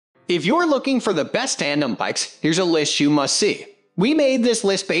If you're looking for the best tandem bikes, here's a list you must see. We made this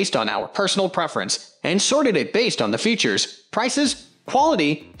list based on our personal preference and sorted it based on the features, prices,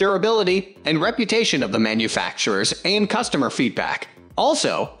 quality, durability, and reputation of the manufacturers and customer feedback.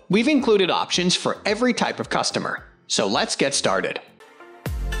 Also, we've included options for every type of customer. So let's get started.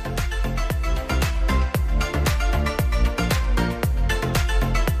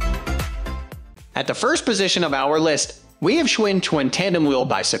 At the first position of our list, we have Schwinn Twinn Tandem Wheel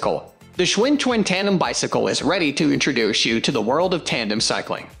Bicycle. The Schwinn Twinn Tandem Bicycle is ready to introduce you to the world of tandem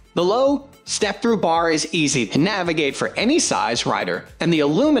cycling. The low, step-through bar is easy to navigate for any size rider, and the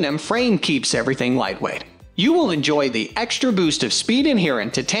aluminum frame keeps everything lightweight. You will enjoy the extra boost of speed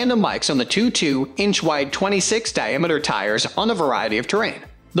inherent to tandem bikes on the 2.2-inch wide 26-diameter tires on a variety of terrain.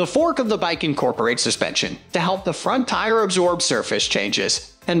 The fork of the bike incorporates suspension to help the front tire absorb surface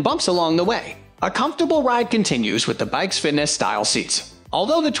changes and bumps along the way. A comfortable ride continues with the bike's fitness-style seats.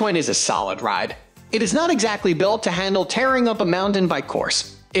 Although the Twinn is a solid ride, it is not exactly built to handle tearing up a mountain bike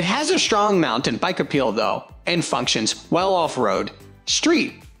course. It has a strong mountain bike appeal though, and functions well off-road,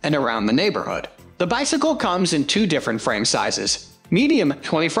 street, and around the neighborhood. The bicycle comes in two different frame sizes: medium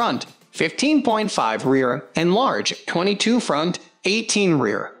 20 front, 15.5 rear, and large 22 front, 18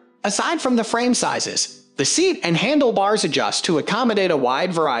 rear. Aside from the frame sizes, the seat and handlebars adjust to accommodate a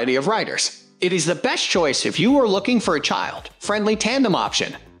wide variety of riders. It is the best choice if you are looking for a child-friendly tandem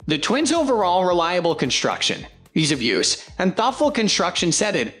option. The Twinn's overall reliable construction, ease of use, and thoughtful construction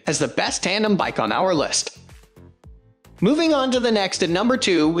set it as the best tandem bike on our list. Moving on to the next at number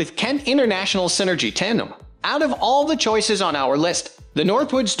 2 with Kent International Synergy Tandem. Out of all the choices on our list, the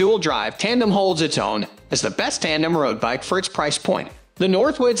Northwoods Dual Drive Tandem holds its own as the best tandem road bike for its price point. The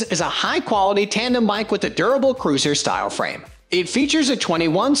Northwoods is a high-quality tandem bike with a durable cruiser-style frame. It features a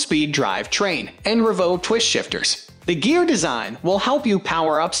 21-speed drive train and Revo twist shifters. The gear design will help you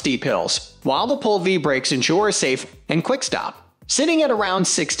power up steep hills, while the pull V-brakes ensure a safe and quick stop. Sitting at around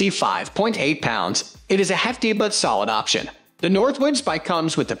 65.8 pounds, it is a hefty but solid option. The Northwoods bike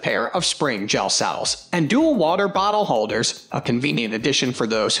comes with a pair of spring gel saddles and dual water bottle holders, a convenient addition for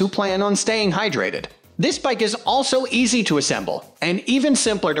those who plan on staying hydrated. This bike is also easy to assemble and even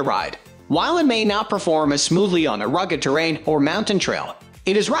simpler to ride. While it may not perform as smoothly on a rugged terrain or mountain trail,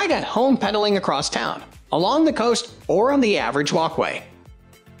 it is right at home pedaling across town, along the coast, or on the average walkway.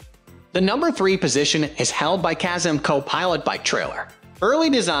 The number 3 position is held by Kazam Co-Pilot Bike Trailer. Early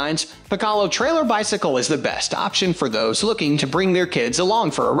designs, Piccolo Trailer Bicycle is the best option for those looking to bring their kids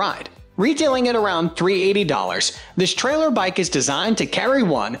along for a ride. Retailing at around $380, this trailer bike is designed to carry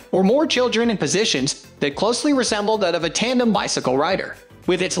one or more children in positions that closely resemble that of a tandem bicycle rider.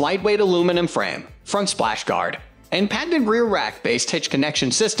 With its lightweight aluminum frame, front splash guard, and patented rear rack-based hitch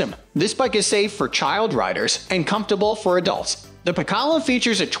connection system, this bike is safe for child riders and comfortable for adults. The Piccolo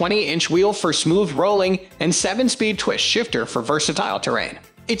features a 20-inch wheel for smooth rolling and 7-speed twist shifter for versatile terrain.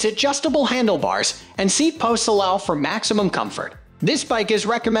 Its adjustable handlebars and seat posts allow for maximum comfort. This bike is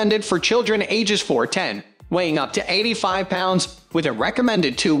recommended for children ages 4-10, weighing up to 85 pounds, with a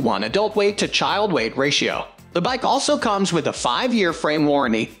recommended 2:1 adult weight to child weight ratio. The bike also comes with a 5-year frame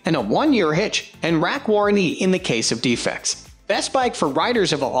warranty and a 1-year hitch and rack warranty in the case of defects. Best bike for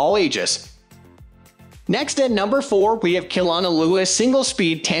riders of all ages. Next at number 4, we have Kulana Lewis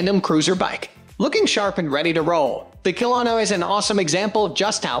Single-Speed Tandem Cruiser Bike. Looking sharp and ready to roll, the Kulana is an awesome example of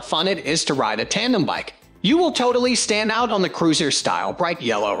just how fun it is to ride a tandem bike. You will totally stand out on the cruiser-style bright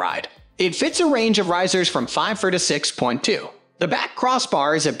yellow ride. It fits a range of risers from 5.4 to 6.2. The back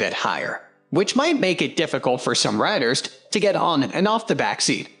crossbar is a bit higher, which might make it difficult for some riders to get on and off the back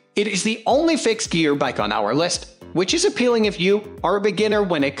seat. It is the only fixed-gear bike on our list, which is appealing if you are a beginner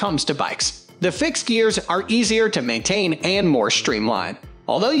when it comes to bikes. The fixed gears are easier to maintain and more streamlined,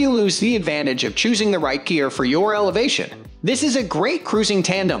 although you lose the advantage of choosing the right gear for your elevation. This is a great cruising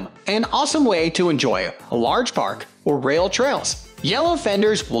tandem and awesome way to enjoy a large park or rail trails. Yellow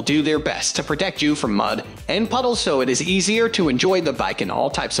fenders will do their best to protect you from mud and puddles, so it is easier to enjoy the bike in all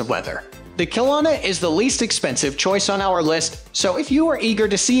types of weather. The Kulana is the least expensive choice on our list, so if you are eager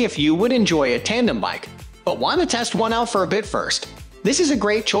to see if you would enjoy a tandem bike, but want to test one out for a bit first, this is a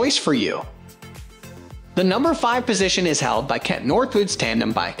great choice for you. The number 5 position is held by Kent Northwoods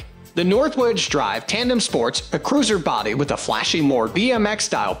Tandem Bike. The Northwoods Drive Tandem sports a cruiser body with a flashy, more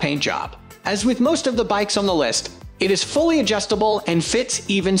BMX-style paint job. As with most of the bikes on the list, it is fully adjustable and fits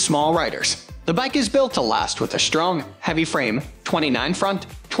even small riders. The bike is built to last with a strong, heavy frame, 29 front,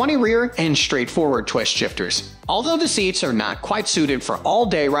 20 rear, and straightforward twist shifters. Although the seats are not quite suited for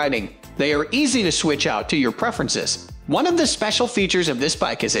all-day riding, they are easy to switch out to your preferences. One of the special features of this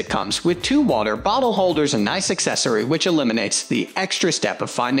bike is it comes with 2 water bottle holders, a nice accessory which eliminates the extra step of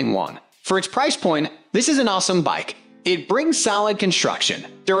finding one. For its price point, this is an awesome bike. It brings solid construction,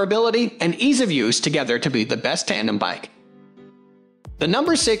 durability, and ease of use together to be the best tandem bike. The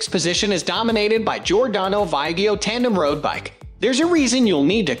number 6 position is dominated by Giordano Viaggio Tandem Road Bike. There's a reason you'll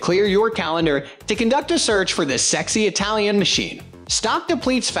need to clear your calendar to conduct a search for this sexy Italian machine. Stock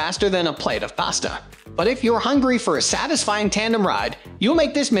depletes faster than a plate of pasta. But if you're hungry for a satisfying tandem ride, you'll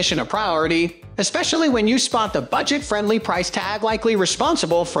make this mission a priority, especially when you spot the budget-friendly price tag likely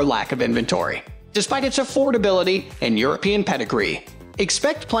responsible for lack of inventory. Despite its affordability and European pedigree,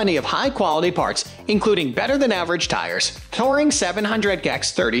 expect plenty of high-quality parts, including better-than-average tires. Touring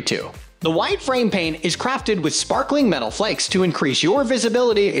 700x32. The white frame paint is crafted with sparkling metal flakes to increase your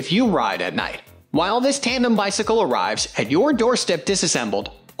visibility if you ride at night. While this tandem bicycle arrives at your doorstep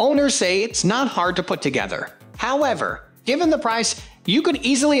disassembled, owners say it's not hard to put together. However, given the price, you could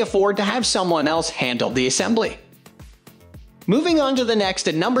easily afford to have someone else handle the assembly. Moving on to the next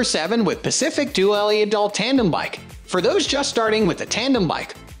at number 7 with Pfiff Dualie Adult Tandem Bike. For those just starting with a tandem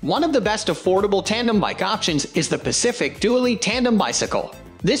bike, one of the best affordable tandem bike options is the Pfiff Dualie Tandem Bicycle.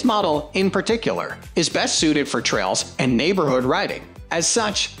 This model, in particular, is best suited for trails and neighborhood riding. As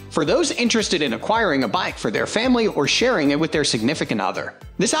such, for those interested in acquiring a bike for their family or sharing it with their significant other,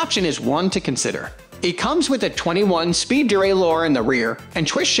 this option is one to consider. It comes with a 21-speed derailleur in the rear and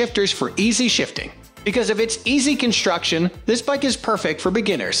twist shifters for easy shifting. Because of its easy construction, this bike is perfect for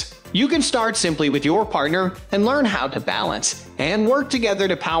beginners. You can start simply with your partner and learn how to balance and work together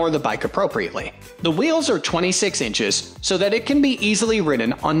to power the bike appropriately. The wheels are 26 inches so that it can be easily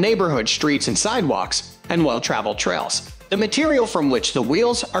ridden on neighborhood streets and sidewalks and well-traveled trails. The material from which the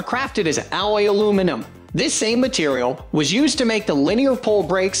wheels are crafted is alloy aluminum. This same material was used to make the linear pull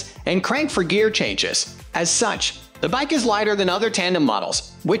brakes and crank for gear changes. As such, the bike is lighter than other tandem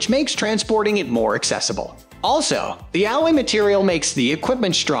models, which makes transporting it more accessible. Also, the alloy material makes the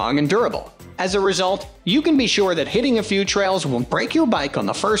equipment strong and durable. As a result, you can be sure that hitting a few trails won't break your bike on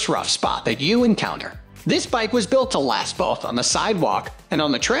the first rough spot that you encounter. This bike was built to last both on the sidewalk and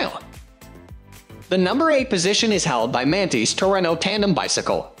on the trail. The number 8 position is held by Mantis Taureno Tandem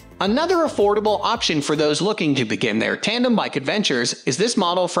Bicycle. Another affordable option for those looking to begin their tandem bike adventures is this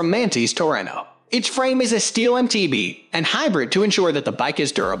model from Mantis Taureno. Its frame is a steel MTB and hybrid to ensure that the bike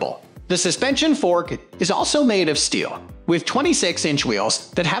is durable. The suspension fork is also made of steel, with 26-inch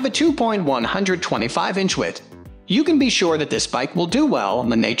wheels that have a 2.125-inch width. You can be sure that this bike will do well on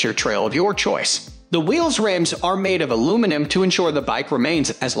the nature trail of your choice. The wheels' rims are made of aluminum to ensure the bike remains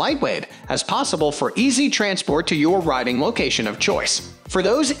as lightweight as possible for easy transport to your riding location of choice. For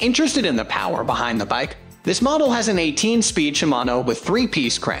those interested in the power behind the bike, this model has an 18-speed Shimano with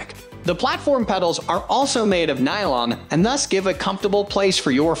 3-piece crank. The platform pedals are also made of nylon and thus give a comfortable place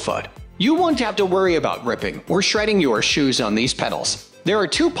for your foot. You won't have to worry about ripping or shredding your shoes on these pedals. There are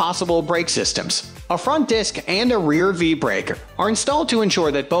 2 possible brake systems. A front disc and a rear V-brake are installed to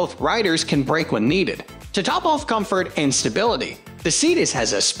ensure that both riders can brake when needed. To top off comfort and stability, the seat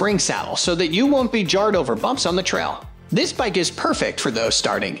has a spring saddle so that you won't be jarred over bumps on the trail. This bike is perfect for those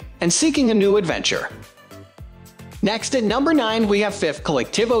starting and seeking a new adventure. Next at number 9 we have Pfiff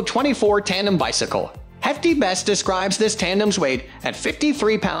Collecttivo 24 Tandem Bicycle. Hefty Best describes this tandem's weight at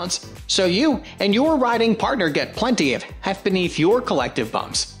 53 pounds, so you and your riding partner get plenty of heft beneath your collective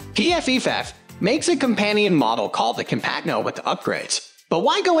bumps. Pfiff makes a companion model called the Compagno with upgrades. But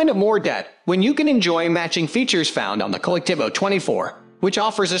why go into more debt when you can enjoy matching features found on the Collecttivo 24, which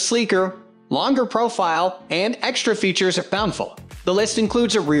offers a sleeker, longer profile, and extra features are bountiful. The list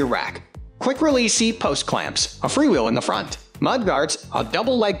includes a rear rack, quick-release seat post clamps, a freewheel in the front, mudguards, a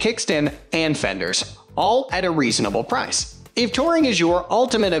double-leg kickstand, and fenders, all at a reasonable price. If touring is your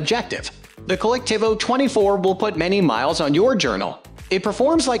ultimate objective, the Collecttivo 24 will put many miles on your journal. It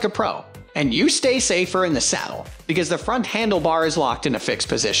performs like a pro, and you stay safer in the saddle because the front handlebar is locked in a fixed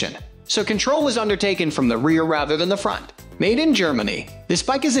position, so control is undertaken from the rear rather than the front. Made in Germany, this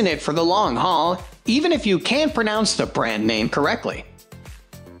bike is in it for the long haul, even if you can't pronounce the brand name correctly.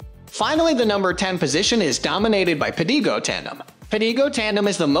 Finally, the number 10 position is dominated by Pedego Tandem. Pedego Tandem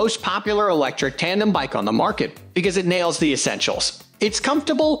is the most popular electric tandem bike on the market because it nails the essentials. It's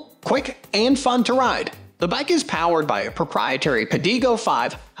comfortable, quick, and fun to ride. The bike is powered by a proprietary Pedego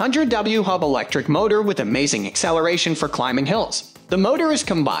 500W hub electric motor with amazing acceleration for climbing hills. The motor is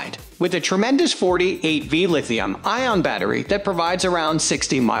combined with a tremendous 48V lithium-ion battery that provides around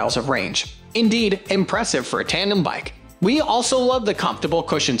 60 miles of range. Indeed, impressive for a tandem bike. We also love the comfortable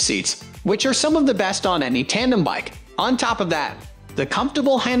cushion seats, which are some of the best on any tandem bike. On top of that, The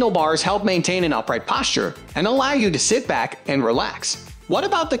comfortable handlebars help maintain an upright posture and allow you to sit back and relax. What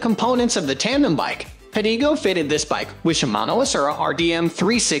about the components of the tandem bike? Pedego fitted this bike with Shimano Asura RDM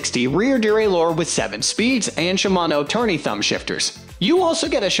 360 rear derailleur with 7 speeds and Shimano tourney thumb shifters. You also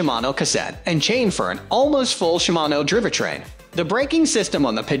get a Shimano cassette and chain for an almost full Shimano drivetrain. The braking system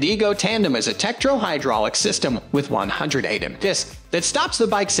on the Pedego Tandem is a Tektro-hydraulic system with 108mm disc that stops the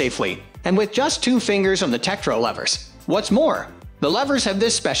bike safely and with just 2 fingers on the Tektro levers. What's more, the levers have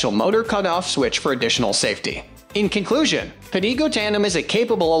this special motor cutoff switch for additional safety. In conclusion, Pedego Tandem is a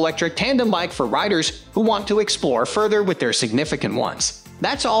capable electric tandem bike for riders who want to explore further with their significant ones.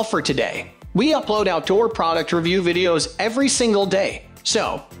 That's all for today. We upload outdoor product review videos every single day,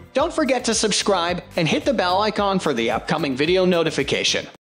 so don't forget to subscribe and hit the bell icon for the upcoming video notification.